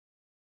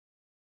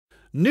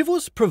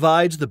Nivus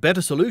provides the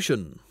better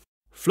solution.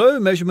 Flow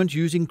measurement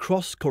using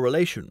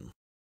cross-correlation.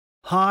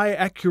 High,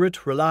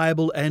 accurate,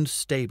 reliable and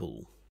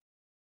stable.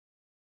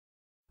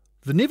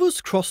 The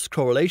Nivus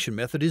cross-correlation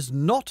method is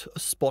not a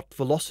spot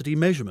velocity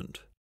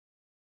measurement.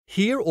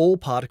 Here all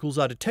particles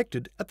are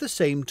detected at the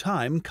same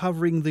time,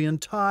 covering the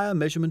entire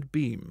measurement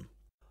beam.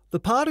 The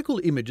particle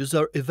images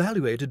are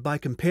evaluated by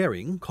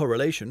comparing,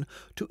 correlation,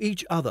 to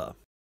each other.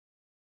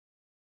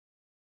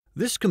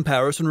 This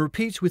comparison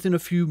repeats within a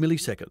few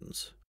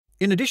milliseconds.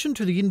 In addition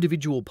to the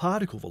individual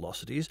particle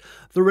velocities,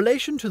 the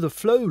relation to the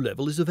flow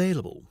level is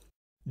available.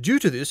 Due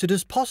to this, it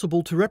is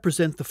possible to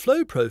represent the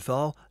flow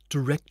profile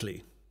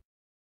directly.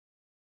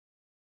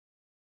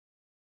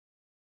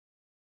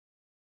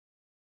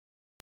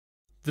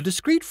 The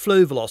discrete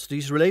flow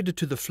velocities related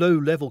to the flow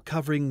level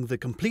covering the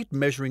complete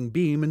measuring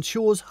beam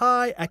ensures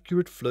high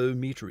accurate flow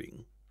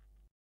metering.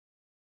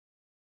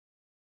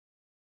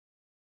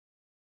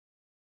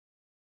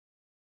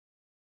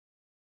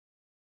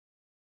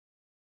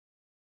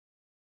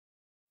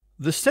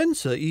 The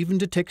sensor even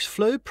detects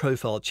flow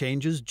profile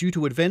changes due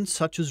to events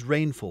such as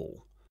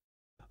rainfall.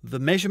 The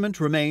measurement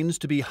remains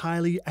to be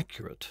highly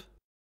accurate.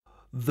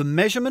 The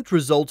measurement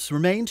results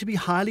remain to be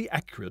highly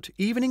accurate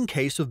even in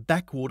case of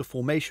backwater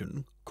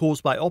formation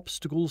caused by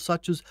obstacles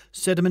such as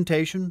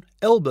sedimentation,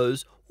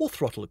 elbows or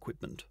throttle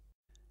equipment.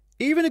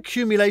 Even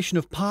accumulation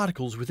of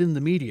particles within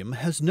the medium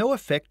has no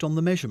effect on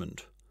the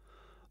measurement.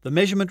 The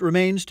measurement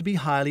remains to be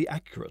highly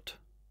accurate.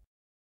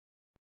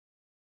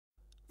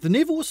 The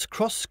Nivus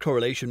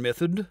cross-correlation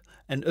method,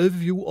 an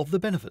overview of the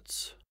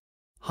benefits.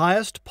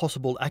 Highest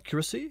possible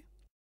accuracy,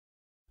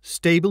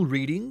 stable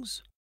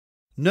readings,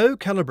 no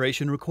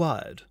calibration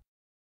required.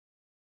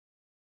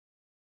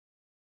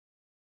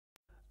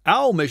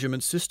 Our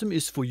measurement system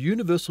is for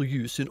universal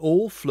use in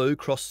all flow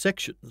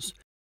cross-sections,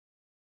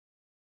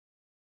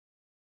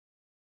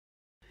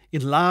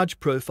 in large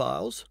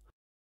profiles,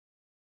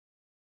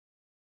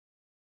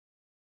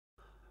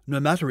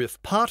 no matter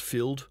if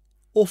part-filled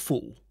or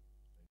full.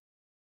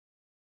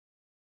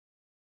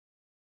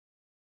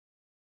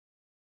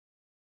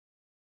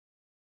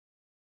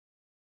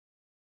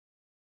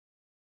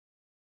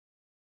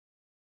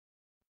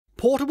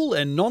 Portable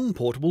and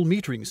non-portable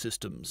metering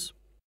systems.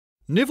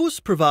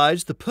 Nivus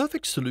provides the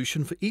perfect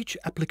solution for each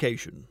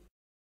application.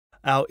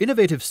 Our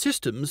innovative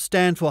systems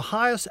stand for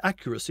highest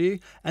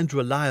accuracy and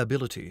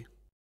reliability.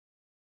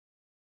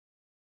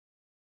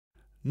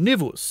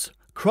 Nivus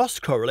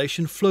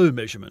cross-correlation flow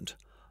measurement.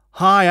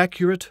 High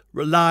accurate,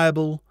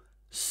 reliable,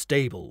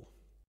 stable.